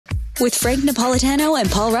With Frank Napolitano and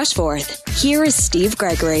Paul Rushforth, here is Steve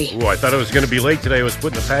Gregory. Oh, I thought it was going to be late today. I was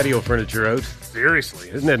putting the patio furniture out. Seriously.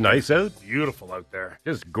 Isn't it nice out? Beautiful out there.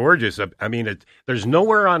 Just gorgeous. I mean, there's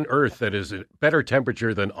nowhere on earth that is a better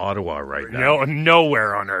temperature than Ottawa right now. No,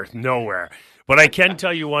 nowhere on earth. Nowhere. But I can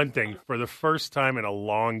tell you one thing. For the first time in a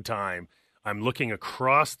long time, I'm looking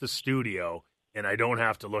across the studio, and I don't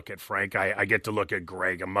have to look at Frank. I get to look at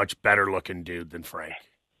Greg, a much better-looking dude than Frank.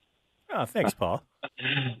 Oh, thanks, Paul.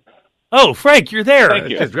 Oh, Frank, you're there. Thank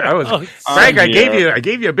you. Frank, I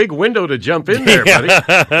gave you a big window to jump in there,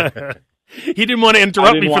 buddy. He didn't want to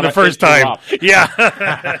interrupt me for the first time. Yeah.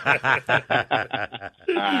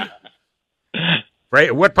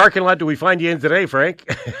 Frank, what parking lot do we find you in today, Frank?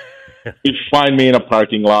 You find me in a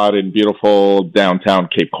parking lot in beautiful downtown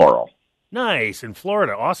Cape Coral. Nice. In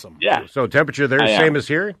Florida. Awesome. Yeah. So temperature there is same as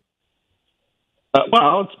here?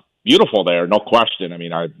 Well, it's beautiful there, no question. I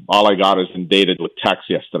mean, all I got is inundated with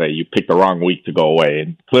texts yesterday. You picked the wrong week to go away,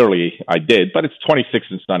 and clearly I did, but it's 26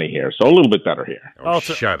 and sunny here, so a little bit better here.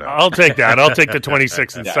 Shut up. I'll take that. I'll take the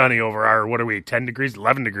 26 and sunny over our, 10 degrees,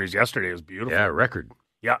 11 degrees yesterday. It was beautiful. Yeah, record.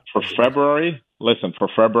 Yeah. For February,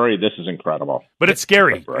 this is incredible. But it's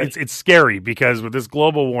scary. It's scary because with this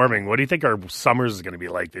global warming, what do you think our summers is going to be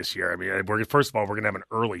like this year? I mean, first of all, we're going to have an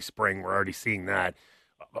early spring. We're already seeing that.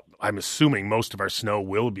 I'm assuming most of our snow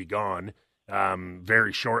will be gone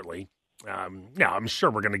very shortly. Now, I'm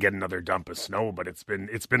sure we're going to get another dump of snow, but it's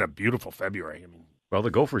been a beautiful February. I mean, well,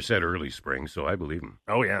 the Gopher said early spring, so I believe him.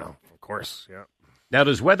 Oh yeah, of course, yeah. Now,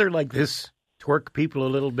 does weather like this twerk people a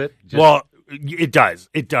little bit? Well, it does.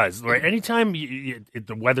 It does. Like anytime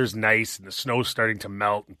the weather's nice and the snow's starting to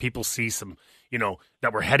melt, and people see some,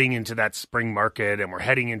 that we're heading into that spring market and we're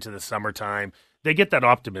heading into the summertime. They get that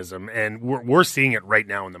optimism, and we're seeing it right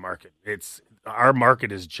now in the market. Our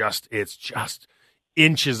market is just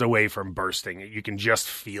inches away from bursting. You can just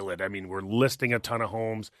feel it. I mean, we're listing a ton of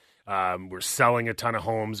homes. We're selling a ton of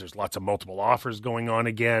homes. There's lots of multiple offers going on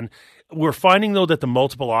again. We're finding, though, that the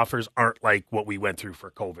multiple offers aren't like what we went through for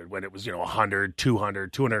COVID when it was, $100, $200,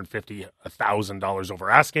 $250, $1,000 over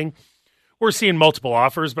asking. We're seeing multiple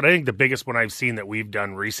offers, but I think the biggest one I've seen that we've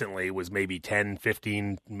done recently was maybe 10,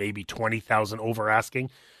 15, maybe 20,000 over asking,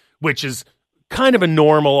 which is kind of a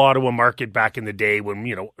normal Ottawa market back in the day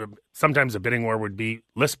when, sometimes a bidding war would be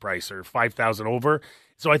list price or 5,000 over.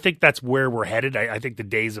 So I think that's where we're headed. I think the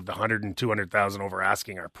days of the 100 and 200,000 over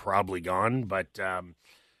asking are probably gone, but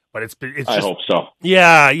it's just, I hope so.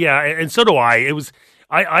 Yeah. And so do I.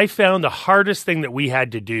 I found the hardest thing that we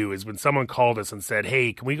had to do is when someone called us and said,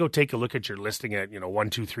 hey, can we go take a look at your listing at,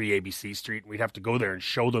 123 ABC Street? And we'd have to go there and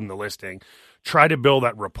show them the listing, try to build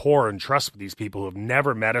that rapport and trust with these people who have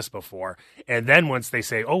never met us before. And then once they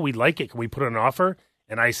say, oh, we like it, can we put an offer?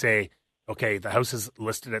 And I say, okay, the house is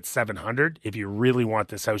listed at 700. If you really want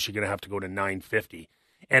this house, you're going to have to go to 950.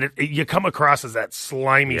 And you come across as that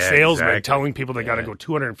slimy salesman telling people they got to go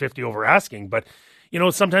 250 over asking. But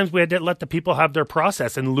sometimes we had to let the people have their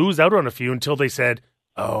process and lose out on a few until they said,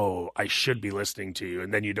 oh, I should be listening to you.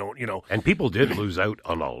 And then you don't, And people did lose out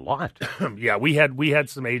on a lot. Yeah, we had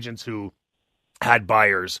some agents who had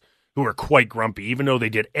buyers who were quite grumpy, even though they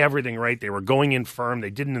did everything right. They were going in firm. They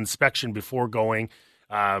did an inspection before going.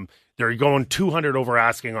 They're going 200 over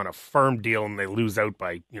asking on a firm deal, and they lose out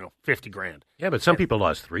by, $50,000. Yeah, but some people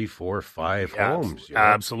lost 3, 4, 5 homes.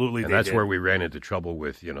 Absolutely. And that's where we ran into trouble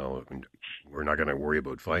with, we're not going to worry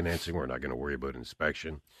about financing. We're not going to worry about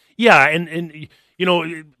inspection. Yeah, and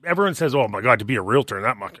everyone says, oh, my God, to be a realtor in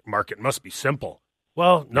that market must be simple.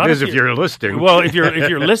 Well, not if you're listing. Well, if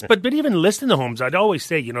you're list, but even listing the homes, I'd always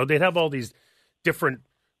say, they'd have all these different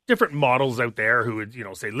models out there who would,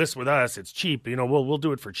 say, list with us, it's cheap, we'll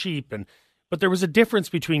do it for cheap. But there was a difference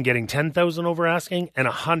between getting 10,000 over asking and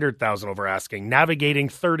 100,000 over asking, navigating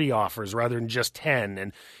 30 offers rather than just 10.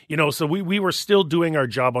 And, so we were still doing our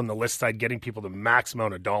job on the list side, getting people the max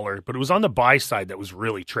amount of dollar, but it was on the buy side that was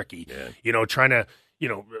really tricky, trying to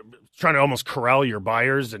almost corral your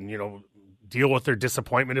buyers and, deal with their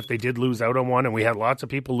disappointment if they did lose out on one. And we had lots of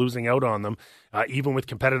people losing out on them, even with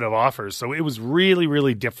competitive offers. So it was really,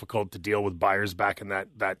 really difficult to deal with buyers back in that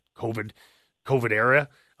COVID era.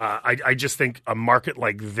 I just think a market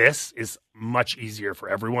like this is much easier for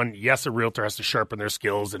everyone. Yes, a realtor has to sharpen their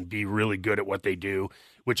skills and be really good at what they do,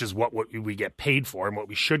 which is what we get paid for and what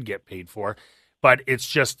we should get paid for. But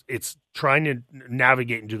it's trying to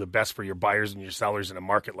navigate and do the best for your buyers and your sellers in a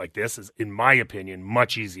market like this is, in my opinion,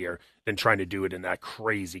 much easier than trying to do it in that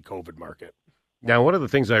crazy COVID market. Now, one of the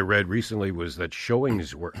things I read recently was that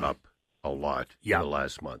showings were up a lot in the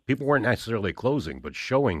last month. People weren't necessarily closing, but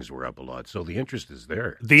showings were up a lot. So the interest is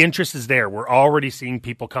there. The interest is there. We're already seeing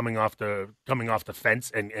people coming off the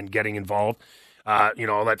fence and getting involved.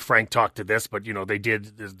 I'll let Frank talk to this, but they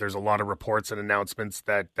did. There's a lot of reports and announcements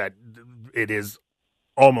that it is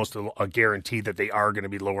almost a guarantee that they are going to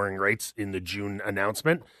be lowering rates in the June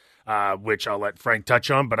announcement, which I'll let Frank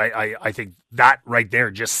touch on. But I think that right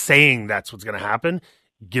there, just saying that's what's going to happen,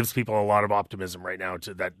 gives people a lot of optimism right now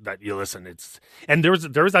to that you listen. And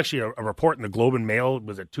there was actually a report in the Globe and Mail,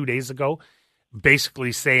 was it 2 days ago,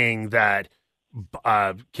 basically saying that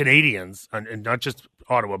Canadians, and not just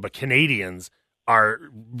Ottawa, but Canadians are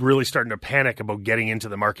really starting to panic about getting into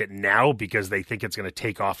the market now because they think it's going to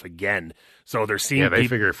take off again. So they're seeing they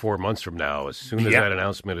figure 4 months from now, as soon as that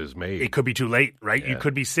announcement is made. It could be too late, right? Yeah. You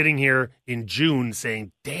could be sitting here in June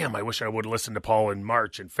saying, damn, I wish I would have listened to Paul in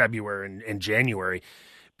March and February and January.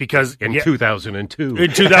 Because in 2002,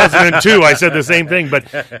 I said the same thing.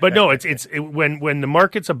 But no, it's when the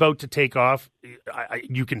market's about to take off,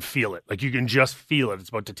 you can feel it. Like, you can just feel it. It's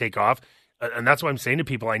about to take off, and that's why I'm saying to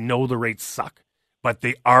people, I know the rates suck, but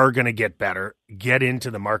they are going to get better. Get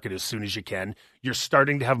into the market as soon as you can. You're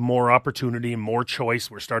starting to have more opportunity and more choice.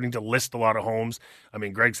 We're starting to list a lot of homes. I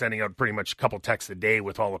mean, Greg's sending out pretty much a couple texts a day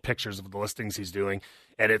with all the pictures of the listings he's doing.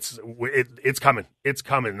 And it's coming. It's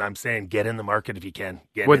coming. And I'm saying, get in the market if you can.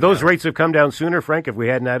 Would those rates have come down sooner, Frank, if we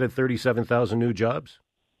hadn't added 37,000 new jobs?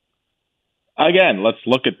 Again, let's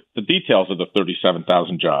look at the details of the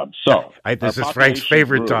 37,000 jobs. So this is Frank's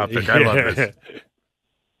favorite topic. I love this.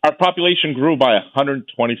 Our population grew by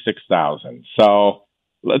 126,000. So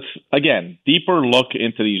let's, again, deeper look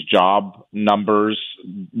into these job numbers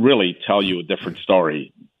really tell you a different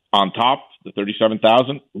story. On top, the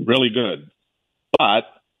 37,000, really good. But,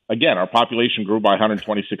 again, our population grew by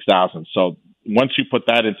 126,000. So once you put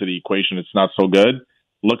that into the equation, it's not so good.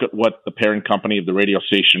 Look at what the parent company of the radio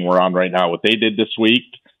station we're on right now, what they did this week.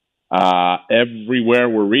 Everywhere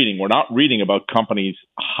we're not reading about companies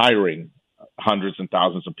hiring hundreds and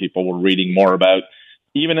thousands of people. We're reading more about,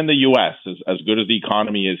 even in the U.S., as good as the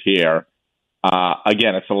economy is here,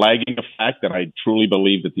 again, it's a lagging effect, and I truly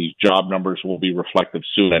believe that these job numbers will be reflective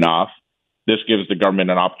soon enough. This gives the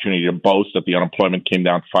government an opportunity to boast that the unemployment came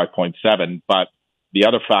down to 5.7, but the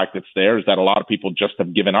other fact that's there is that a lot of people just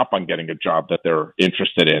have given up on getting a job that they're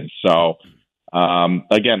interested in. So,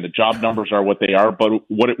 again, the job numbers are what they are, but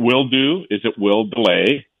what it will do is it will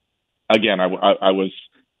delay. Again, I was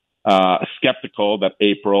skeptical that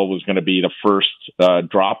April was going to be the first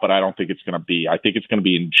drop, but I don't think it's going to be. I think it's going to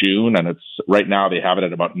be in June, and it's right now they have it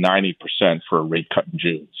at about 90% for a rate cut in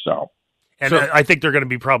June. And I think they're going to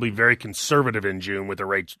be probably very conservative in June with a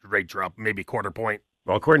rate drop, maybe quarter point.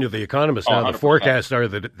 Well, according to the economists now, 100%. the forecasts are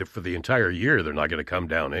that for the entire year, they're not going to come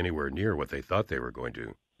down anywhere near what they thought they were going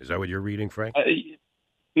to. Is that what you're reading, Frank?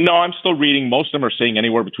 No, I'm still reading. Most of them are saying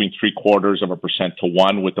anywhere between 0.75% to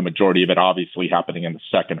 1%, with the majority of it obviously happening in the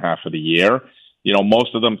second half of the year.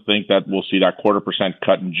 Most of them think that we'll see that 0.25%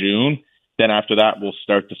 cut in June. Then after that, we'll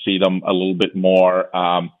start to see them a little bit more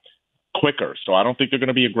quicker. So I don't think they're going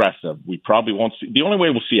to be aggressive. We probably won't see. The only way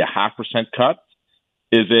we'll see a 0.5% cut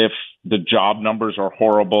is if the job numbers are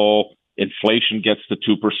horrible, inflation gets to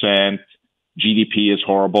 2%, GDP is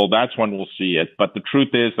horrible. That's when we'll see it. But the truth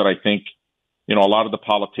is that I think, a lot of the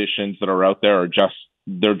politicians that are out there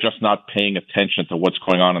they're just not paying attention to what's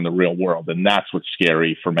going on in the real world. And that's what's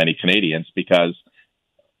scary for many Canadians because,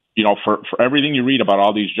 for everything you read about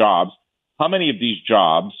all these jobs, how many of these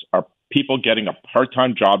jobs are people getting a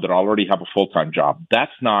part-time job that already have a full-time job?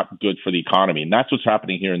 That's not good for the economy. And that's what's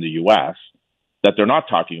happening here in the U.S. that they're not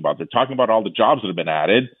talking about. They're talking about all the jobs that have been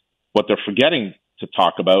added. What they're forgetting to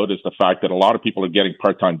talk about is the fact that a lot of people are getting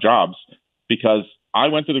part-time jobs because I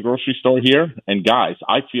went to the grocery store here, and guys,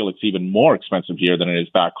 I feel it's even more expensive here than it is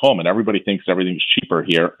back home, and everybody thinks everything's cheaper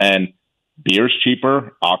here. And beer's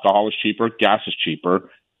cheaper, alcohol is cheaper, gas is cheaper,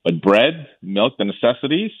 but bread, milk, the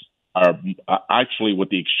necessities are actually, with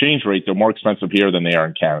the exchange rate, they're more expensive here than they are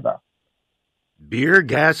in Canada. Beer,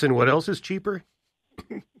 gas, and what else is cheaper?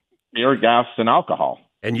 Beer, gas, and alcohol.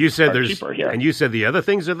 And you said there's cheaper here. And you said the other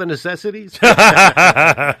things are the necessities?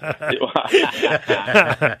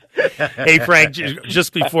 Hey, Frank,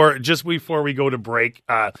 just before we go to break,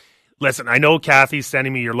 Listen, I know Kathy's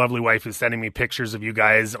sending me, your lovely wife is sending me pictures of you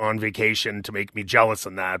guys on vacation to make me jealous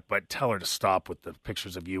and that, but tell her to stop with the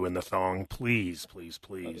pictures of you in the thong. Please, please,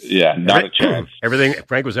 please. Yeah, not a chance. Everything.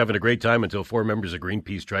 Frank was having a great time until 4 members of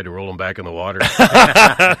Greenpeace tried to roll him back in the water.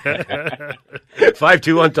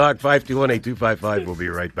 521-TALK, 521-8255. We'll be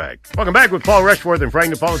right back. Welcome back with Paul Rushforth and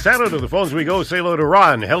Frank Napolitano. To the phones we go. Say hello to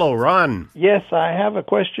Ron. Hello, Ron. Yes, I have a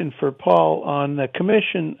question for Paul on the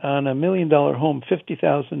commission on $1 million home,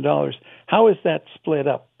 $50,000. How is that split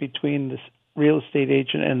up between the real estate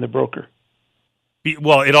agent and the broker?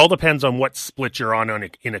 Well, it all depends on what split you're on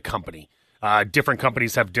in a company. Different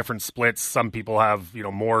companies have different splits. Some people have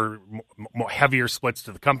more heavier splits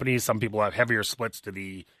to the company. Some people have heavier splits to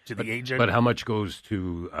the agent. But how much goes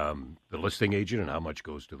to the listing agent and how much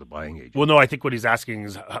goes to the buying agent? Well, no, I think what he's asking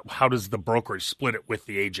is how does the brokerage split it with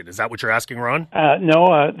the agent? Is that what you're asking, Ron?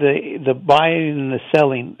 No, the buying and the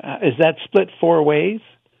selling. Is that split 4 ways?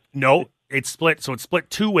 No, it's split. So it's split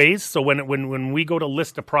 2 ways. So when we go to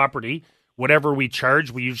list a property, whatever we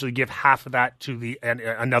charge, we usually give half of that to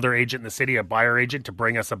another agent in the city, a buyer agent, to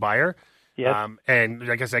bring us a buyer. Yes. And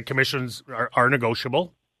like I said, commissions are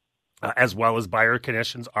negotiable, as well as buyer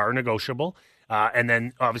commissions are negotiable. And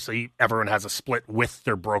then obviously everyone has a split with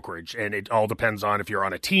their brokerage, and it all depends on if you're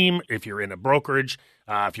on a team, if you're in a brokerage,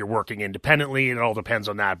 if you're working independently. It all depends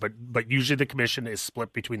on that. But usually the commission is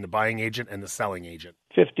split between the buying agent and the selling agent.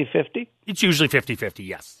 50-50? It's usually 50-50,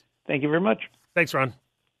 yes. Thank you very much. Thanks, Ron.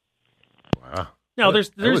 Wow. No,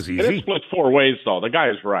 there's was easy. It is split 4 ways, though. The guy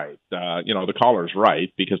is right. The caller's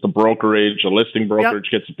right, because the listing brokerage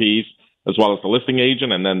gets a piece, as well as the listing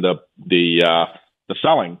agent, and then the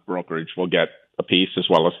selling brokerage will get a piece, as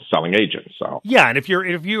well as the selling agent. So yeah, and if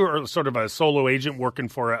you're sort of a solo agent working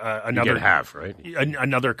for another you get half, right?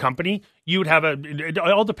 Another company, you would have it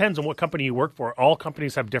all depends on what company you work for. All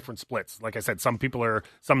companies have different splits. Like I said, some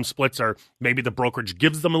splits are maybe the brokerage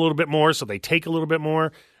gives them a little bit more, so they take a little bit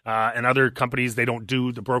more. And other companies,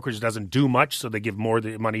 the brokerage doesn't do much, so they give more of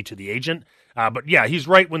the money to the agent. But yeah, he's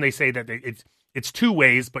right when they say that it's 2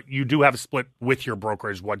 ways, but you do have a split with your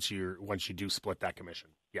brokerage once you do split that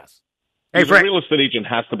commission. Yes. Hey, the real estate agent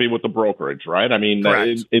has to be with the brokerage, right? I mean,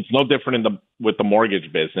 it's no different with the mortgage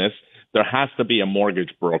business. There has to be a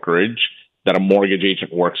mortgage brokerage that a mortgage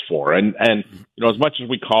agent works for. And as much as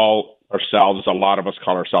we call ourselves, a lot of us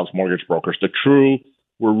call ourselves mortgage brokers,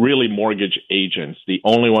 we're really mortgage agents. The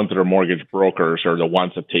only ones that are mortgage brokers are the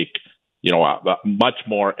ones that take, much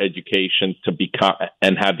more education to become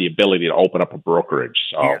and have the ability to open up a brokerage.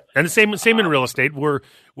 So, yeah. And the same in real estate, where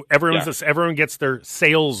everyone gets their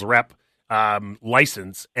sales rep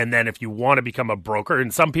license, and then if you want to become a broker,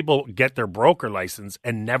 and some people get their broker license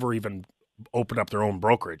and never even open up their own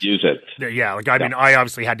brokerage. Use it. Yeah, I mean, I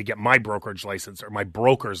obviously had to get my brokerage license or my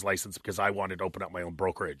broker's license because I wanted to open up my own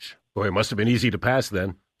brokerage. Boy, it must have been easy to pass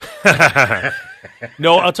then.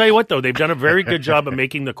 No, I'll tell you what, though. They've done a very good job of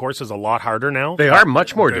making the courses a lot harder now. They are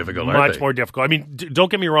much more difficult, aren't they? Much more difficult. I mean, don't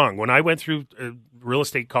get me wrong. When I went through real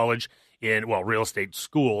estate college real estate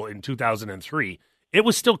school in 2003, it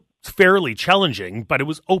was still fairly challenging, but it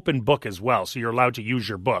was open book as well. So you're allowed to use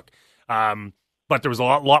your book. But there was a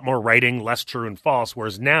lot more writing, less true and false,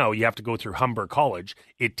 whereas now you have to go through Humber College.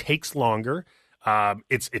 It takes longer.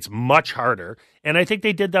 It's much harder. And I think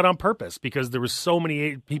they did that on purpose because there was so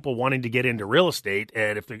many people wanting to get into real estate.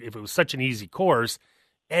 And if it was such an easy course,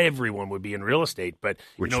 everyone would be in real estate. But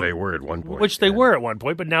Which they were at one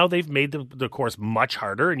point. But now they've made the course much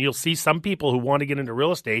harder. And you'll see some people who want to get into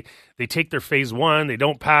real estate, they take their phase 1, they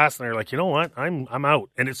don't pass, and they're like, you know what, I'm out.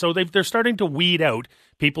 And so they're starting to weed out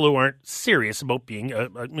people who aren't serious about being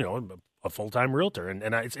a full-time realtor,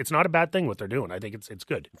 and it's not a bad thing what they're doing. I think it's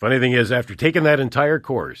good. Funny thing is, after taking that entire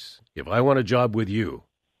course, if I want a job with you,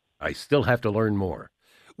 I still have to learn more.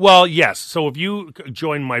 Well, yes. So if you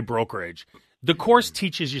join my brokerage, the course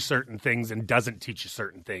teaches you certain things and doesn't teach you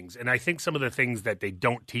certain things. And I think some of the things that they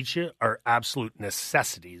don't teach you are absolute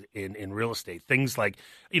necessities in real estate. Things like,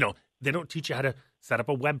 they don't teach you how to set up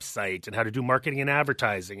a website and how to do marketing and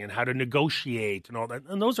advertising and how to negotiate and all that.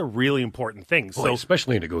 And those are really important things. Boy,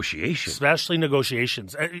 especially negotiations. Especially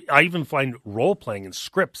negotiations. I even find role-playing and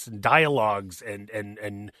scripts and dialogues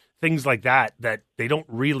and things like that they don't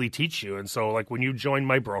really teach you. And so, like, when you join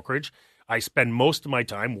my brokerage, I spend most of my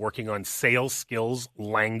time working on sales skills,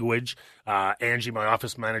 language. Angie, my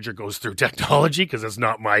office manager, goes through technology because it's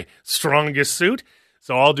not my strongest suit.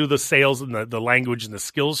 So I'll do the sales and the language and the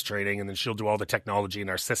skills training, and then she'll do all the technology and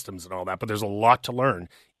our systems and all that. But there's a lot to learn.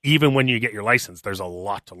 Even when you get your license, there's a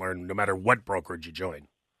lot to learn no matter what brokerage you join.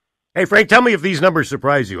 Hey, Frank, tell me if these numbers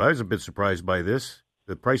surprise you. I was a bit surprised by this.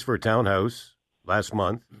 The price for a townhouse last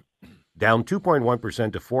month, down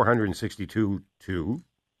 2.1% to 462.2,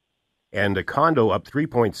 and a condo up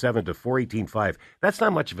 3.7 to 418.5. That's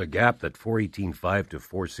not much of a gap, that 418.5 to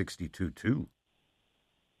 462.2.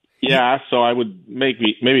 Yeah, so I would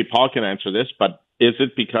maybe Paul can answer this, but is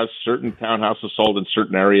it because certain townhouses sold in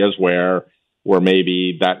certain areas where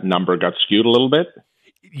maybe that number got skewed a little bit?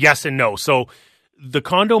 Yes and no. So the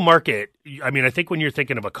condo market, I mean, I think when you're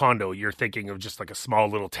thinking of a condo, you're thinking of just like a small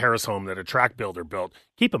little terrace home that a tract builder built.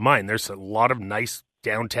 Keep in mind, there's a lot of nice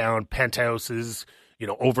downtown penthouses,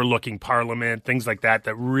 overlooking Parliament, things like that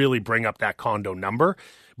really bring up that condo number.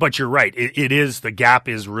 But you're right. The gap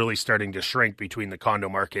is really starting to shrink between the condo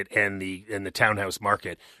market and the townhouse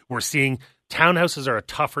market. We're seeing townhouses are a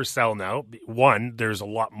tougher sell now. One, there's a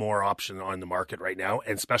lot more option on the market right now,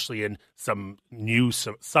 and especially in some new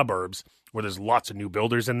suburbs where there's lots of new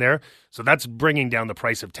builders in there. So that's bringing down the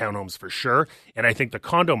price of townhomes for sure. And I think the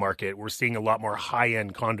condo market, we're seeing a lot more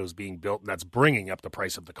high-end condos being built, and that's bringing up the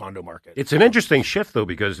price of the condo market. It's an interesting shift, though,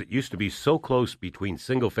 because it used to be so close between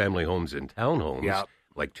single-family homes and townhomes. Yeah.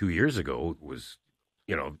 Like 2 years ago, it was,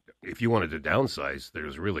 if you wanted to downsize,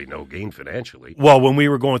 there's really no gain financially. Well, when we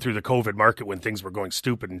were going through the COVID market, when things were going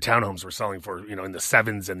stupid and townhomes were selling for, in the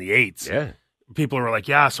 7s and the 8s. Yeah. People were like,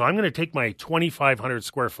 yeah, so I'm going to take my 2,500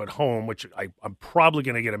 square foot home, which I'm probably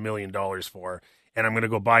going to get $1 million for, and I'm going to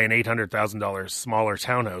go buy an $800,000 smaller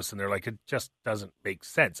townhouse. And they're like, it just doesn't make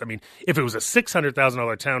sense. I mean, if it was a $600,000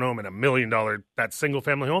 townhome and $1 million, that single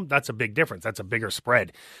family home, that's a big difference. That's a bigger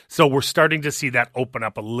spread. So we're starting to see that open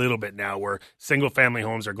up a little bit now, where single family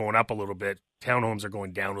homes are going up a little bit, townhomes are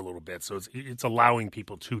going down a little bit. So it's allowing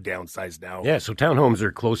people to downsize now. Yeah, so townhomes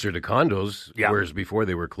are closer to condos, Yeah. whereas before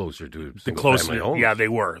they were closer to single family homes. Yeah, they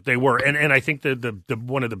were. And I think the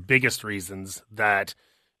one of the biggest reasons that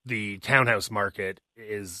the townhouse market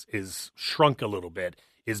is shrunk a little bit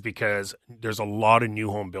is because there's a lot of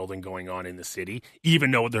new home building going on in the city,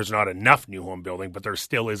 even though there's not enough new home building, but there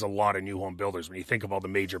still is a lot of new home builders when you think of all the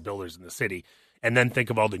major builders in the city. And then think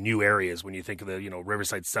of all the new areas when you think of the,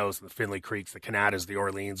 Riverside South, the Findlay Creeks, the Canadas, the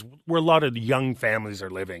Orleans, where a lot of young families are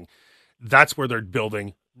living. That's where they're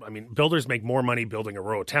building. I mean, builders make more money building a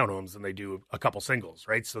row of townhomes than they do a couple singles,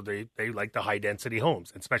 right? So they like the high density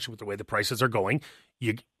homes, especially with the way the prices are going.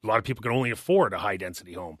 A lot of people can only afford a high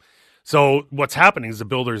density home. So what's happening is the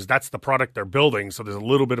builders, that's the product they're building. So there's a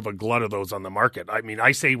little bit of a glut of those on the market. I mean,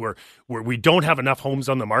 I say we don't have enough homes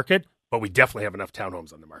on the market, but we definitely have enough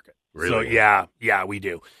townhomes on the market. Really? So yeah, we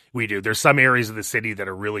do. There's some areas of the city that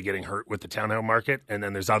are really getting hurt with the townhome market. And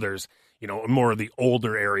then there's others, more of the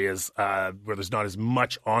older areas where there's not as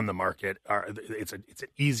much on the market. It's an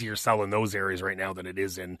easier sell in those areas right now than it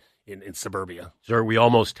is in suburbia. So are we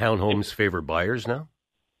almost townhomes favor buyers now?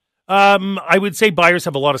 I would say buyers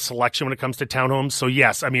have a lot of selection when it comes to townhomes. So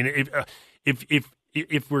yes, I mean,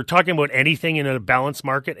 if we're talking about anything in a balanced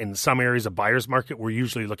market, in some areas of buyer's market, we're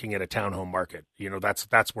usually looking at a townhome market.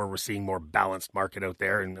 That's where we're seeing more balanced market out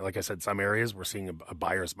there. And like I said, some areas we're seeing a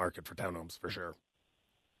buyer's market for townhomes for sure.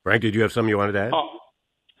 Frank, did you have something you wanted to add?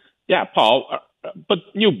 Yeah, Paul. But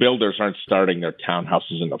new builders aren't starting their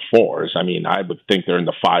townhouses in the 4s. I mean, I would think they're in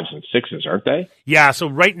the 5s and 6s, aren't they? Yeah. So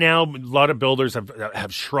right now, a lot of builders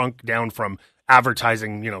have shrunk down from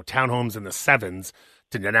advertising, townhomes in the 7s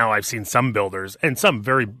to now. I've seen some builders and some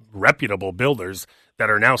very reputable builders that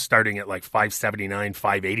are now starting at like $579,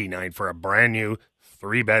 $589 for a brand new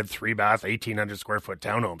 3-bed, 3-bath, 1,800 square foot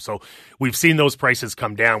townhome. So we've seen those prices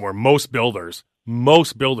come down where most builders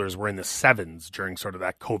were in the 7s during sort of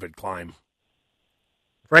that COVID climb.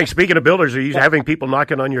 Frank, speaking of builders, are you having people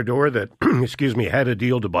knocking on your door that, had a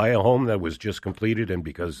deal to buy a home that was just completed, and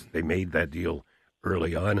because they made that deal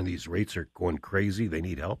early on and these rates are going crazy, they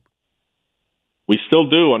need help? We still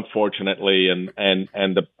do, unfortunately, and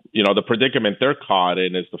the predicament they're caught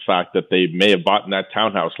in is the fact that they may have bought in that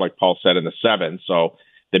townhouse, like Paul said, in the 7s. So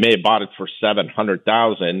they may have bought it for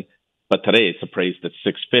 $700,000, but today it's appraised at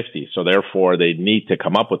 $650,000. So therefore, they need to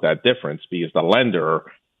come up with that difference because the lender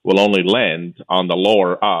will only lend on the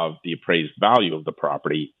lower of the appraised value of the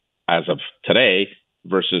property as of today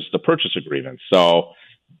versus the purchase agreement. So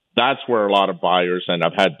that's where a lot of buyers, and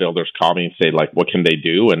I've had builders call me and say, like, what can they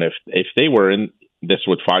do? And if they were in this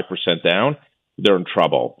with 5% down, they're in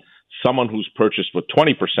trouble. Someone who's purchased with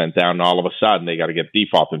 20% down, all of a sudden they got to get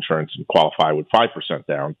default insurance and qualify with 5%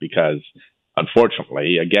 down because,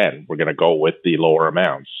 unfortunately, again, we're going to go with the lower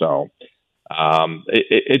amount. So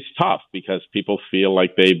it's tough because people feel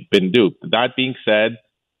like they've been duped. That being said,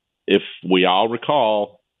 if we all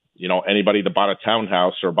recall, anybody that bought a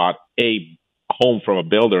townhouse or bought a home from a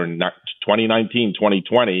builder in 2019,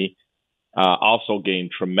 2020 also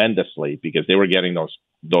gained tremendously because they were getting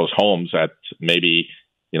those homes at maybe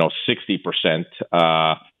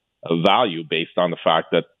 60% value based on the fact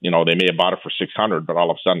that, they may have bought it for 600, but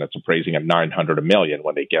all of a sudden it's appraising at 900, a million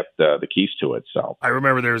when they get the keys to it. So I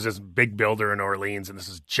remember there was this big builder in Orleans, and this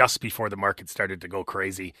is just before the market started to go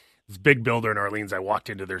crazy. This big builder in Orleans, I walked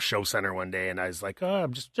into their show center one day, and I was like,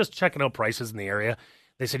 I'm just checking out prices in the area.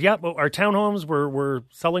 They said, yeah, well, our townhomes, we're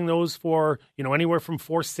selling those for, anywhere from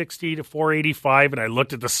 $460 to $485. And I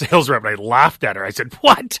looked at the sales rep and I laughed at her. I said,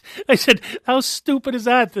 what? I said, how stupid is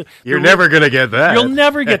that? You're never going to get that. You'll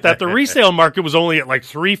never get that. The resale market was only at like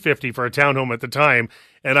 $350 for a townhome at the time.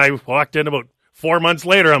 And I walked in about 4 months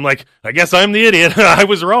later. I'm like, I guess I'm the idiot. I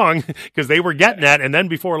was wrong, because they were getting that. And then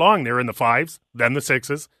before long, they were in the 5s, then the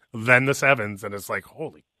 6s, then the 7s. And it's like,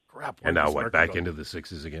 holy crap. And now what? Back into the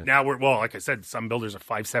 6s again? Now like I said, some builders are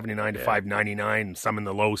 $579 to $599, and some in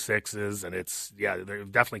the low 6s, and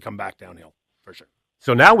they've definitely come back downhill for sure.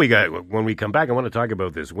 So now when we come back, I want to talk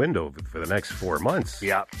about this window for the next 4 months.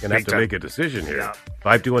 Yeah. Gonna have to make a decision here. Yeah.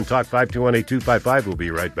 521-TALK, 521-8255. We'll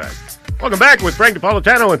be right back. Welcome back with Frank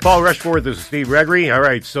Napolitano and Paul Rushforth. This is Steve Gregory. All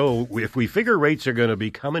right, so if we figure rates are going to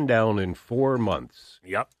be coming down in 4 months,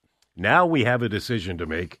 Yep. now we have a decision to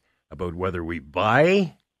make about whether we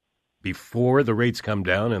buy before the rates come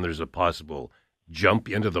down and there's a possible jump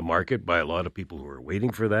into the market by a lot of people who are waiting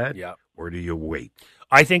for that, or do you wait?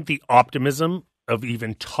 I think the optimism of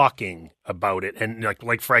even talking about it, and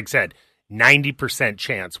like Frank said, 90%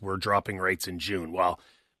 chance we're dropping rates in June. Well,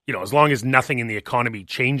 as long as nothing in the economy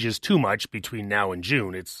changes too much between now and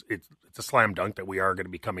June, it's a slam dunk that we are going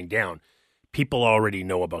to be coming down. People already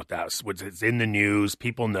know about that. It's in the news.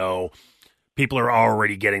 People know. People are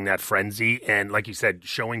already getting that frenzy. And like you said,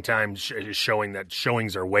 showing time is showing that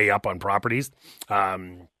showings are way up on properties.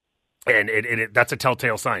 And that's a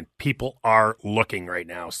telltale sign. People are looking right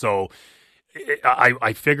now. So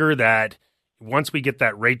I figure that once we get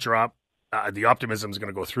that rate drop, the optimism is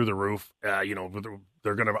going to go through the roof. They're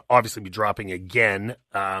going to obviously be dropping again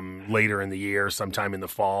later in the year, sometime in the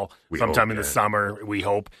fall, sometime in the summer, we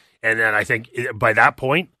hope. And then I think by that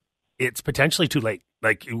point, it's potentially too late.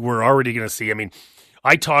 Like, we're already going to see. I mean,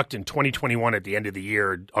 I talked in 2021 at the end of the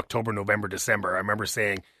year, October, November, December. I remember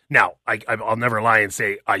saying, now, I'll never lie and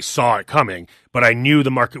say I saw it coming, but I knew the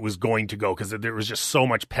market was going to go because there was just so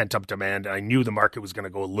much pent-up demand. I knew the market was going to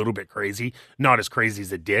go a little bit crazy, not as crazy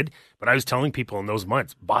as it did. But I was telling people in those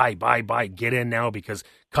months, buy, get in now, because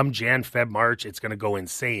come Jan, Feb, March, it's going to go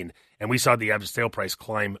insane. And we saw the average sale price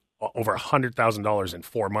climb over $100,000 in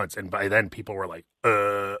 4 months. And by then, people were like,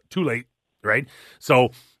 too late. Right? So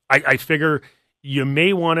I figure you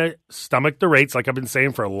may want to stomach the rates, like I've been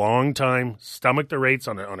saying for a long time, stomach the rates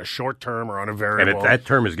on a short term or on a variable. And that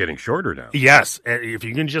term is getting shorter now. Yes. If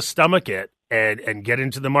you can just stomach it and get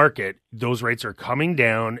into the market, those rates are coming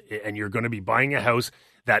down, and you're going to be buying a house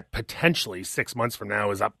that potentially 6 months from now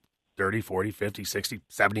is up $30,000, $40,000, $50,000,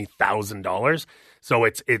 $60,000, $70,000. So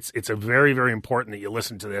it's a very, very important that you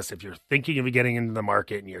listen to this. If you're thinking of getting into the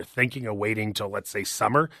market and you're thinking of waiting till, let's say,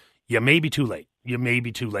 summer, you may be too late.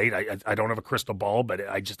 I don't have a crystal ball, but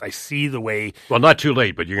I see the way. Well, not too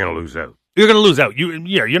late, but you're going to lose out. You're going to lose out. You're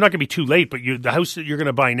not going to be too late, but the house that you're going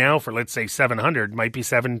to buy now for, let's say, $700 might be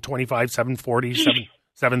 $725, $740,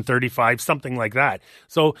 $735, something like that.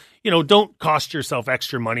 So, don't cost yourself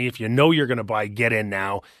extra money. If you know you're going to buy, get in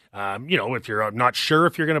now. If you're not sure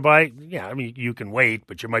if you're going to buy, you can wait,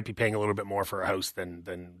 but you might be paying a little bit more for a house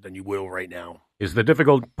than you will right now. Is the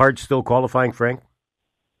difficult part still qualifying, Frank?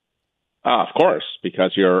 Of course,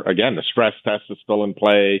 because the stress test is still in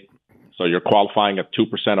play, so you're qualifying at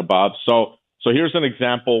 2% above. So here's an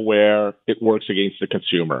example where it works against the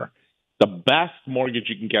consumer. The best mortgage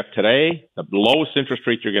you can get today, the lowest interest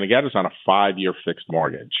rate you're going to get is on a 5-year fixed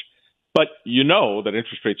mortgage. But you know that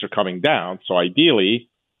interest rates are coming down, so ideally,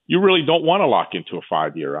 you really don't want to lock into a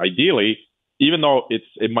 5-year. Ideally, even though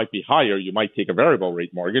it might be higher, you might take a variable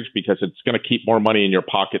rate mortgage because it's going to keep more money in your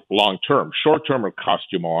pocket long term. Short term will cost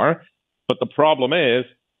you more. But the problem is,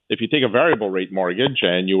 if you take a variable rate mortgage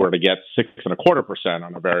and you were to get 6.25%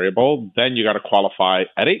 on a variable, then you got to qualify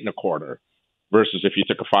at 8.25%. Versus if you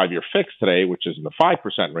took a 5-year fix today, which is in the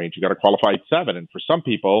 5% range, you got to qualify at 7%. And for some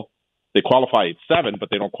people, they qualify at 7%, but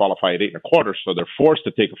they don't qualify at 8.25%. So they're forced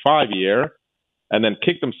to take a 5-year and then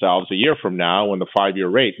kick themselves a year from now when the 5-year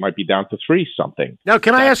rate might be down to 3 something. Now,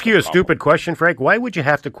 can I ask you a stupid question, Frank? Why would you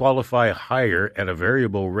have to qualify higher at a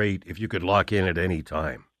variable rate if you could lock in at any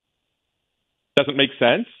time? Doesn't make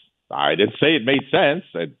sense. I didn't say it made sense.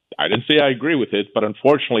 I didn't say I agree with it, but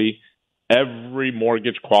unfortunately, every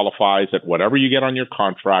mortgage qualifies at whatever you get on your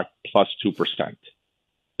contract plus 2%.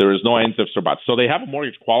 There is no ands, ifs, or buts. So they have a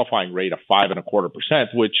mortgage qualifying rate of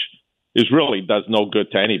 5.25%, which is really does no good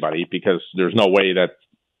to anybody because there's no way that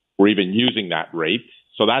we're even using that rate.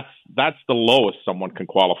 So that's the lowest someone can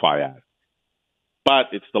qualify at. But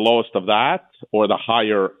it's the lowest of that, or the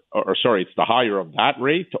higher, it's the higher of that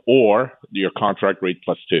rate, or your contract rate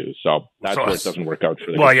plus 2. So that's where it doesn't work out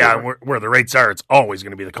for the consumer. Yeah, where the rates are, it's always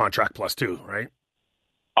going to be the contract plus 2, right?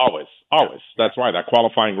 Always. That's why that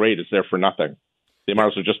qualifying rate is there for nothing. They might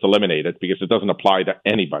as well just eliminate it because it doesn't apply to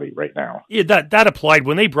anybody right now. Yeah, that applied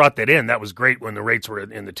when they brought that in. That was great when the rates were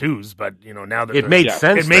in the 2s, but now that it made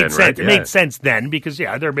sense. It made sense. Right? It made sense then because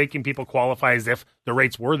they're making people qualify as if the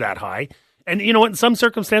rates were that high. And you know what? In some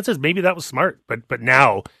circumstances, maybe that was smart, but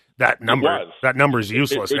now that number is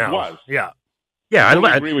useless now. It was. Yeah. Yeah,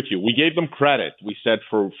 I agree with you. We gave them credit. We said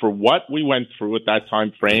for what we went through at that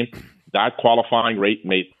time frame, that qualifying rate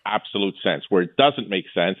made absolute sense. Where it doesn't make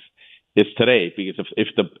sense is today, because if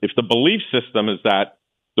the belief system is that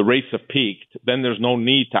the rates have peaked, then there's no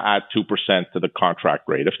need to add 2% to the contract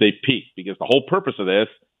rate if they peak, because the whole purpose of this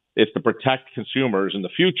is to protect consumers in the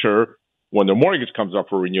future when their mortgage comes up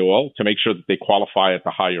for renewal, to make sure that they qualify at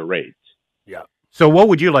the higher rate. Yeah. So what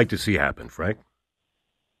would you like to see happen, Frank?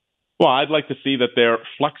 Well, I'd like to see that they're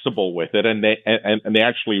flexible with it, and they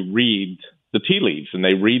actually read the tea leaves, and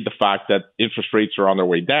they read the fact that interest rates are on their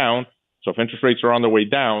way down. So if interest rates are on their way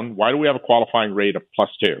down, why do we have a qualifying rate of plus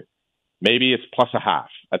 2? Maybe it's plus 0.5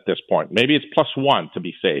 at this point. Maybe it's plus 1 to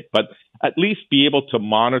be safe, but at least be able to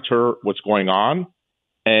monitor what's going on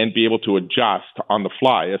and be able to adjust on the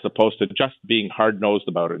fly, as opposed to just being hard-nosed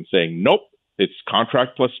about it and saying, nope, it's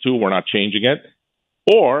contract plus 2, we're not changing it.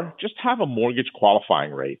 Or just have a mortgage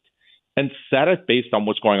qualifying rate and set it based on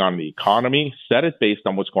what's going on in the economy, set it based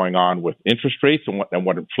on what's going on with interest rates and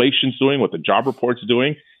what inflation's doing, what the job report's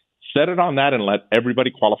doing. Set it on that and let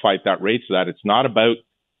everybody qualify at that rate so that it's not about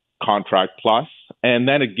contract plus. And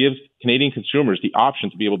then it gives Canadian consumers the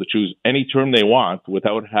option to be able to choose any term they want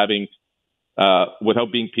without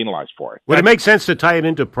being penalized for it. Would it make sense to tie it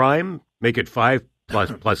into prime, make it 5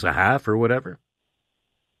 plus 0.5 or whatever?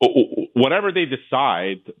 Whatever they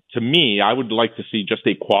decide, to me, I would like to see just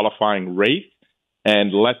a qualifying rate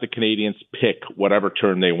and let the Canadians pick whatever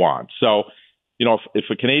term they want. So, if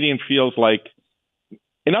a Canadian feels like,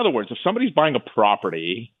 in other words, if somebody's buying a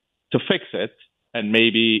property to fix it and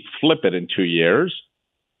maybe flip it in 2 years,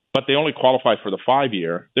 but they only qualify for the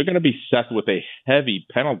 5-year, they're going to be set with a heavy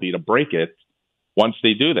penalty to break it once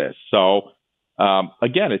they do this. So,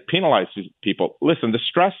 again, it penalizes people. Listen, the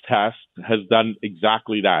stress test has done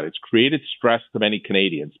exactly that. It's created stress to many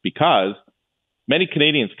Canadians because many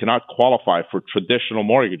Canadians cannot qualify for traditional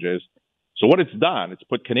mortgages. So what it's done, it's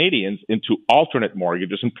put Canadians into alternate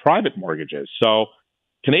mortgages and private mortgages. So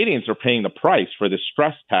Canadians are paying the price for this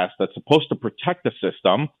stress test that's supposed to protect the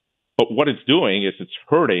system. But what it's doing is it's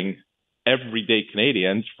hurting everyday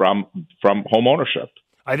Canadians from home ownership.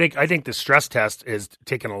 I think the stress test is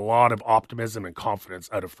taking a lot of optimism and confidence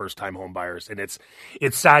out of first-time home buyers, and it's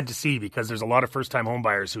sad to see because there's a lot of first-time home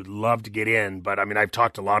buyers who'd love to get in, but I mean I've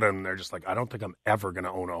talked to a lot of them. They're just like, I don't think I'm ever going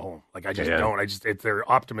to own a home. Like I just don't. Their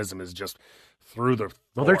optimism is just through the floor.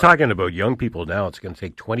 Well, they're talking about young people now. It's going to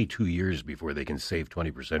take 22 years before they can save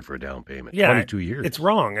 20% for a down payment. Yeah, 22 years. It's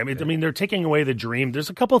wrong. I mean, they're taking away the dream.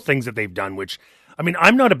 There's a couple of things that they've done, which, I mean,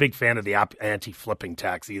 I'm not a big fan of the anti-flipping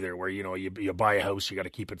tax either, where, you buy a house, you got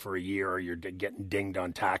to keep it for a year or you're getting dinged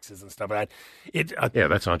on taxes and stuff like that.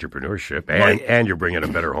 That's entrepreneurship, and you're bringing a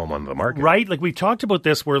better home on the market. Right? Like we talked about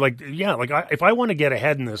this where if I want to get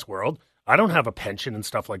ahead in this world, I don't have a pension and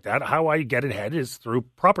stuff like that. How I get ahead is through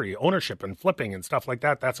property ownership and flipping and stuff like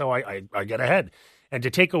that. That's how I get ahead. And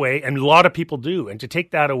to take away, and a lot of people do, and to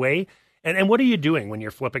take that away, and what are you doing when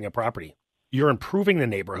you're flipping a property? You're improving the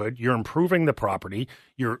neighborhood. You're improving the property.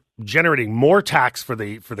 You're generating more tax for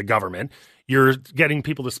the government. You're getting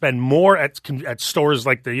people to spend more at stores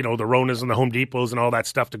like the Ronas and the Home Depots and all that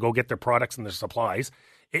stuff to go get their products and their supplies.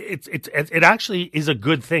 It actually is a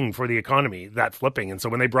good thing for the economy, that flipping. And so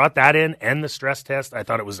when they brought that in and the stress test, I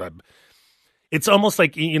thought it's almost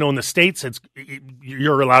like, in the States,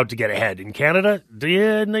 you're allowed to get ahead. In Canada,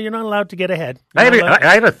 you're not allowed to get ahead. I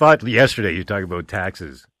had a thought yesterday. You talk about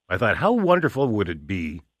taxes. I thought, how wonderful would it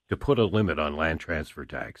be to put a limit on land transfer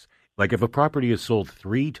tax? Like if a property is sold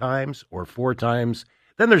 3 times or 4 times,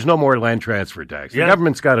 then there's no more land transfer tax. The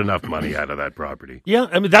government's got enough money out of that property. Yeah,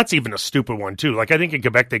 I mean, that's even a stupid one, too. Like, I think in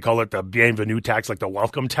Quebec, they call it the bienvenue tax, like the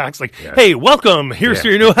welcome tax. Like, hey, welcome, here's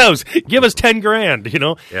your new house. Give us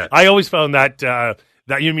 $10,000, Yeah. I always found that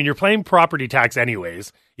you're paying property tax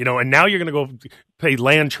anyways, and now you're going to go pay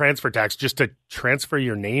land transfer tax just to transfer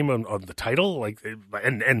your name on the title. Like,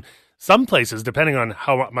 and some places, depending on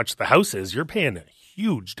how much the house is, you're paying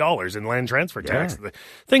huge dollars in land transfer tax.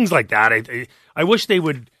 Things like that. I wish they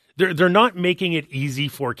would they're not making it easy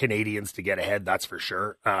for Canadians to get ahead. That's for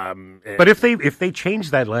sure. But if they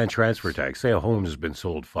change that land transfer tax, say a home has been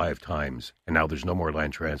sold 5 times and now there's no more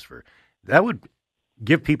land transfer, that would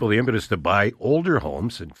give people the impetus to buy older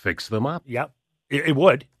homes and fix them up. Yep, it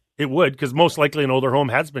would. It would, because most likely an older home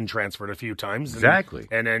has been transferred a few times. Exactly.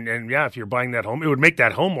 And yeah, if you're buying that home, it would make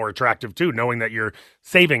that home more attractive too, knowing that you're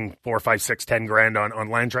saving 4, 5, 6, 10 grand on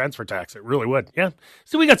land transfer tax. It really would. Yeah.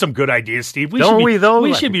 So we got some good ideas, Steve. We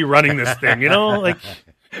should be running this thing, like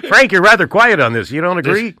Frank, you're rather quiet on this. You don't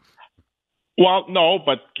agree? Well, no,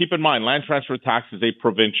 but keep in mind, land transfer tax is a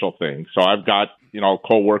provincial thing. So I've got,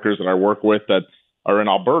 co-workers that I work with that are in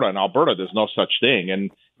Alberta. In Alberta, there's no such thing.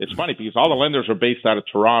 And it's funny because all the lenders are based out of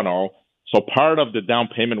Toronto. So part of the down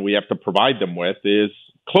payment we have to provide them with is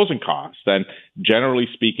closing costs. And generally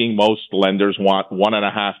speaking, most lenders want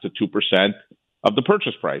 1.5% to 2% of the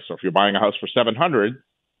purchase price. So if you're buying a house for $700,000,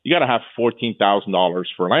 you got to have $14,000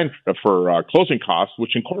 for closing costs,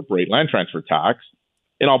 which incorporate land transfer tax.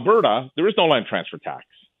 In Alberta, there is no land transfer tax.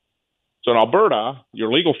 So in Alberta,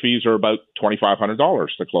 your legal fees are about $2,500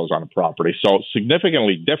 to close on a property. So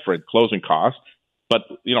significantly different closing costs. But,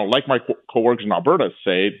 like my co-workers in Alberta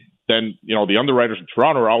say, then, the underwriters in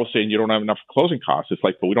Toronto are always saying you don't have enough closing costs. It's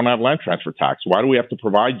like, but we don't have land transfer tax. Why do we have to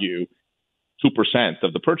provide you 2%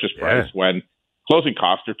 of the purchase price when closing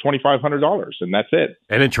costs are $2,500 and that's it?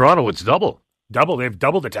 And in Toronto, it's double. Double. They've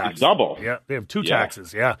doubled the tax. It's double. Yeah, they have 2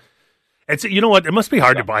 taxes. Yeah. It's, you know what? It must be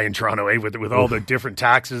hard to buy in Toronto, with all the different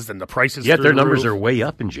taxes and the prices. Yet their numbers are way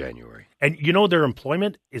up in January. And their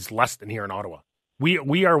employment is less than here in Ottawa.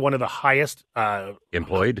 We are one of the highest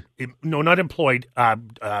employed. No, not employed.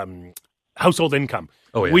 Household income.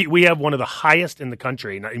 Oh yeah. We have one of the highest in the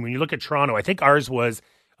country. And when you look at Toronto, I think ours was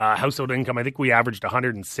household income. I think we averaged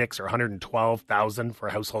 106 or 112,000 for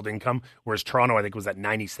household income, whereas Toronto I think was at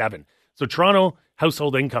 97. So Toronto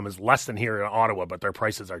household income is less than here in Ottawa, but their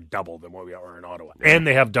prices are double than what we are in Ottawa, and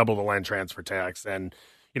they have double the land transfer tax. And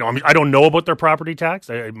I don't know about their property tax.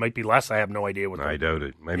 It might be less. I have no idea what. I doubt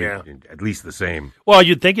it. Maybe at least the same. Well,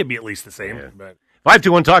 you'd think it'd be at least the same. Yeah. But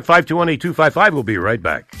 521-TALK, 521-8255. We'll be right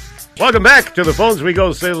back. Welcome back to the phones. We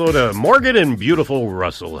go say hello to Morgan and beautiful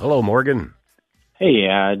Russell. Hello, Morgan. Hey,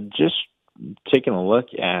 just taking a look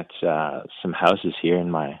at some houses here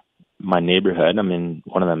in my neighborhood. I'm in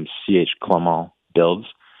one of them CH Clement builds,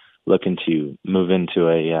 looking to move into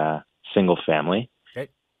a single family. Okay.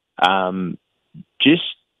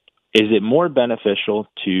 Is it more beneficial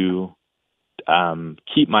to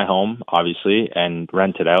keep my home, obviously, and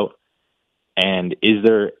rent it out? And is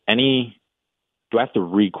there do I have to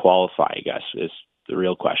requalify, I guess, is the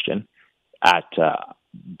real question, at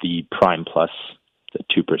the prime plus the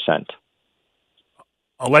 2%?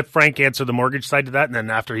 I'll let Frank answer the mortgage side of that, and then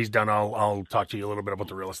after he's done, I'll talk to you a little bit about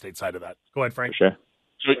the real estate side of that. Go ahead, Frank. Sure.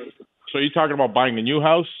 So you're talking about buying a new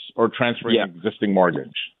house or transferring an existing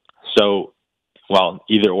mortgage? So, well,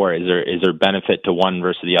 either or. Is there benefit to one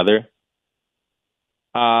versus the other?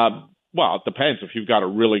 Well, it depends. If you've got a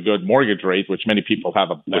really good mortgage rate, which many people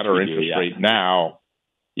have a better interest rate now,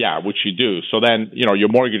 which you do. So then, your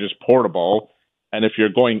mortgage is portable. And if you're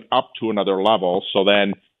going up to another level, so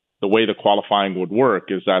then the way the qualifying would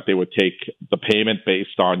work is that they would take the payment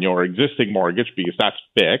based on your existing mortgage because that's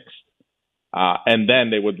fixed. And then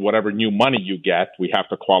they would, whatever new money you get, we have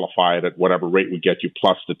to qualify it at whatever rate we get you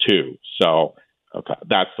plus the 2. So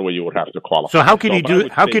that's the way you would have to qualify. So how could he do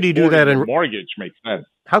that? And mortgage makes sense.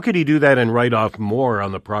 How could he do that and write off more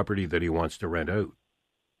on the property that he wants to rent out?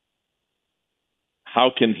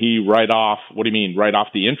 How can he write off? What do you mean, write off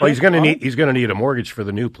the interest? Well, he's going to need a mortgage for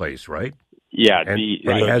the new place, right? Yeah, and he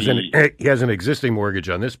has an existing mortgage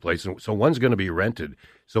on this place, so one's going to be rented.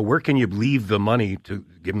 So where can you leave the money to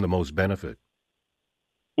give him the most benefit?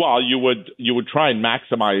 Well, you would try and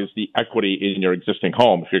maximize the equity in your existing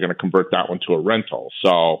home if you're going to convert that one to a rental.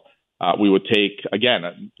 So we would take,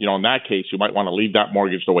 again, in that case, you might want to leave that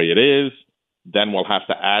mortgage the way it is. Then we'll have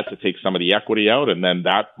to add to take some of the equity out, and then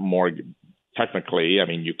that mortgage. Technically,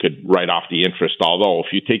 you could write off the interest, although if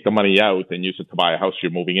you take the money out and use it to buy a house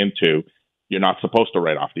you're moving into, you're not supposed to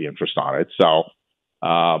write off the interest on it. So,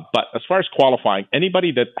 but as far as qualifying,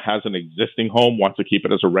 anybody that has an existing home, wants to keep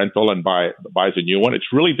it as a rental and buys a new one,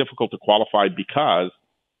 it's really difficult to qualify because,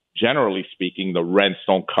 generally speaking, the rents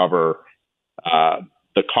don't cover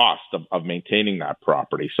the cost of maintaining that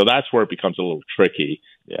property. So that's where it becomes a little tricky.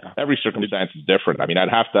 Yeah. Every circumstance is different. I'd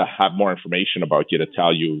have to have more information about you to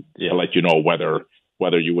tell you, to let you know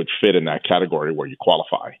whether you would fit in that category where you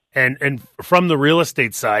qualify. And from the real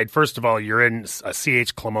estate side, first of all, you're in a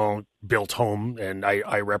CH Clement built home, and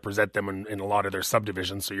I represent them in a lot of their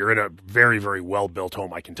subdivisions. So you're in a very, very well built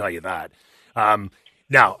home. I can tell you that.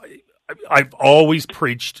 Now, I've always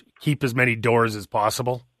preached keep as many doors as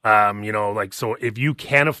possible. So if you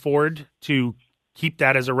can afford to keep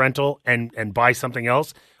that as a rental and buy something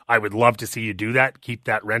else, I would love to see you do that. Keep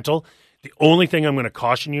that rental. The only thing I'm going to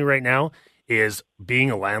caution you right now is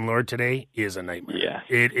being a landlord today is a nightmare. Yeah.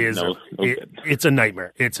 It is. Good. It's a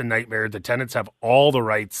nightmare. It's a nightmare. The tenants have all the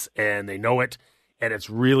rights and they know it, and it's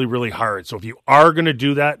really, really hard. So if you are going to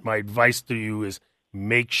do that, my advice to you is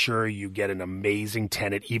make sure you get an amazing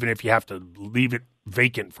tenant, even if you have to leave it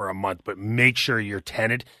vacant for a month, but make sure your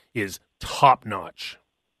tenant is top notch.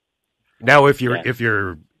 Now, if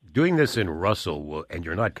you're doing this in Russell and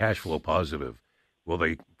you're not cash flow positive, will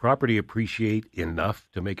the property appreciate enough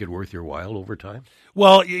to make it worth your while over time?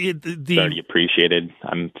 Well, It's already appreciated.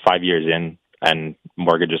 I'm 5 years in, and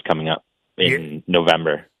mortgage is coming up in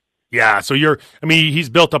November. Yeah, so he's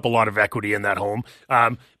built up a lot of equity in that home.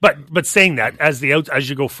 But saying that, as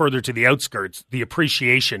you go further to the outskirts, the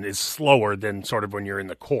appreciation is slower than sort of when you're in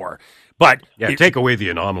the core. But take away the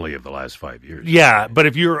anomaly of the last 5 years. Yeah, but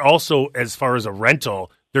if you're also, as far as a rental,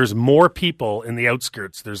 there's more people in the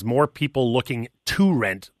outskirts. There's more people looking to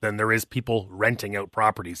rent than there is people renting out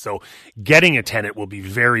properties. So getting a tenant will be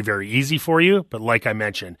very, very easy for you. But like I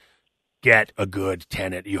mentioned, get a good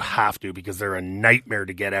tenant. You have to, because they're a nightmare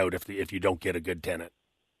to get out if you don't get a good tenant.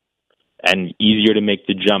 And easier to make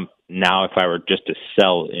the jump now if I were just to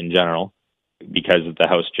sell in general, because the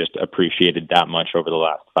house just appreciated that much over the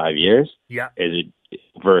last 5 years. Yeah.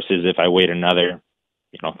 Versus if I wait another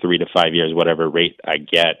 3 to 5 years, whatever rate I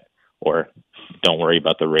get, or don't worry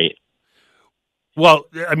about the rate. Well,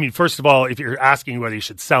 I mean, first of all, if you're asking whether you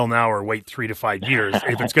should sell now or wait 3 to 5 years,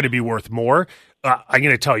 if it's going to be worth more, I'm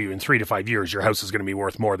going to tell you in 3 to 5 years, your house is going to be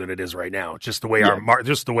worth more than it is right now. Just the way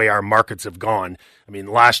our markets have gone. I mean,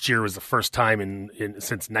 last year was the first time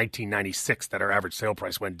since 1996 that our average sale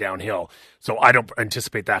price went downhill. So I don't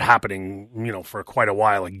anticipate that happening, for quite a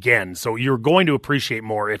while again. So you're going to appreciate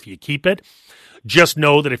more if you keep it. Just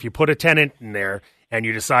know that if you put a tenant in there and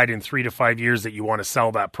you decide in 3 to 5 years that you want to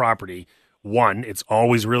sell that property, one, it's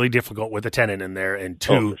always really difficult with a tenant in there, and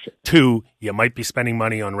two, you might be spending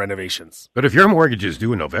money on renovations. But if your mortgage is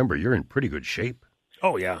due in November, you're in pretty good shape.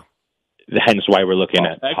 Oh, yeah. Hence why we're looking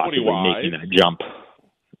at possibly making that jump to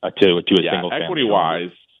a single family.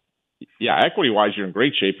 Equity-wise, you're in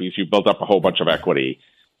great shape because you built up a whole bunch of equity.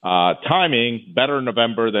 Timing, better in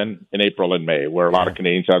November than in April and May, where a lot of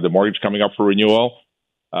Canadians have the mortgage coming up for renewal.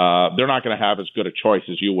 They're not going to have as good a choice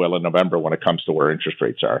as you will in November when it comes to where interest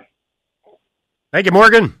rates are. Thank you,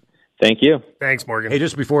 Morgan. Thank you. Thanks, Morgan. Hey,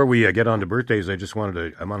 just before we get on to birthdays, I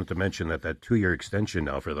wanted to mention that 2-year extension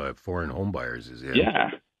now for the foreign home buyers is in. Yeah.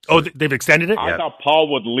 Oh, they've extended it? I thought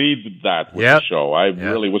Paul would lead that with the show. I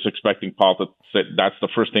really was expecting Paul to say that's the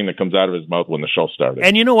first thing that comes out of his mouth when the show started.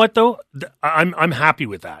 And you know what, though? I'm happy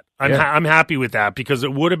with that. I'm happy with that, because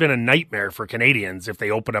it would have been a nightmare for Canadians if they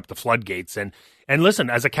opened up the floodgates. And listen,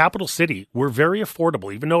 as a capital city, we're very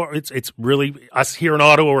affordable, even though it's really us here in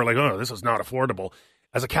Ottawa. We're like, oh, this is not affordable.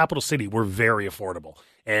 As a capital city, we're very affordable.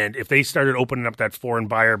 And if they started opening up that foreign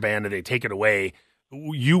buyer ban and they take it away,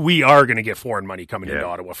 we are going to get foreign money coming into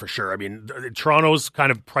Ottawa for sure. I mean, Toronto's kind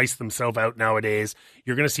of priced themselves out nowadays.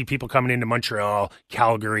 You're going to see people coming into Montreal,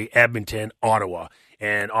 Calgary, Edmonton, Ottawa.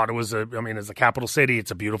 And Ottawa's as a capital city, it's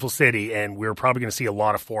a beautiful city, and we're probably going to see a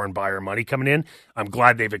lot of foreign buyer money coming in. I'm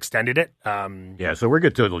glad they've extended it. So we're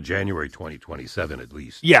good till January 2027 at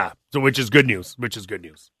least. Yeah, so which is good news.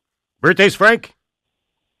 Birthdays, Frank?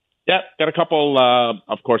 Yeah, got a couple.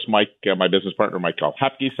 Of course, Mike, my business partner, Mike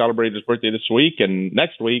Hapke, celebrated his birthday this week, and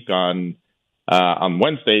next week on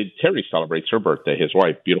Wednesday, Terry celebrates her birthday. His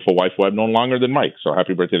wife, beautiful wife, who I've known longer than Mike. So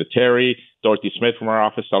happy birthday to Terry. Dorothy Smith from our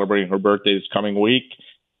office celebrating her birthday this coming week.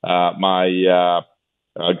 My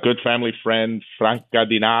good family friend Franca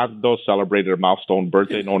Dinardo celebrated a milestone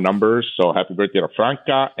birthday, no numbers. So happy birthday to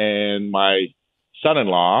Franca, and my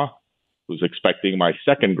son-in-law, who's expecting my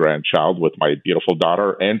second grandchild with my beautiful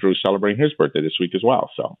daughter, Andrew, celebrating his birthday this week as well.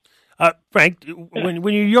 So, Frank, when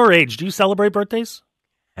you're your age, do you celebrate birthdays?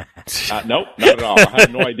 Nope, not at all. I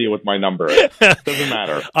have no idea what my number is. Doesn't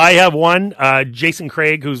matter. I have one. Jason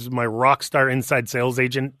Craig, who's my rock star inside sales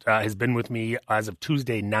agent, has been with me as of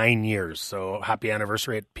Tuesday 9 years. So happy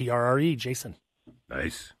anniversary at PRRE, Jason.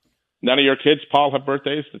 Nice. None of your kids, Paul, have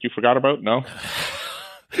birthdays that you forgot about? No?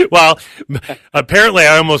 Well, apparently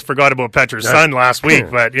I almost forgot about Petra's son last week,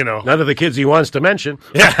 but, None of the kids he wants to mention.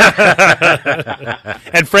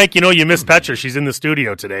 And Frank, you miss Petra. She's in the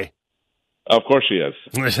studio today. Of course she is.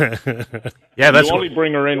 Yeah, that's you only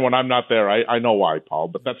bring her in when I'm not there. I know why, Paul,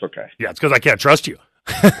 but that's okay. Yeah, it's because I can't trust you.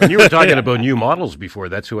 When you were talking about new models before,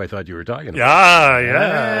 that's who I thought you were talking about.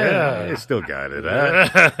 Yeah. You still got it,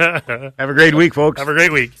 huh? Have a great week, folks. Have a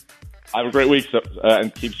great week. Have a great week,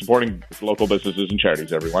 and keep supporting local businesses and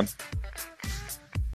charities, everyone.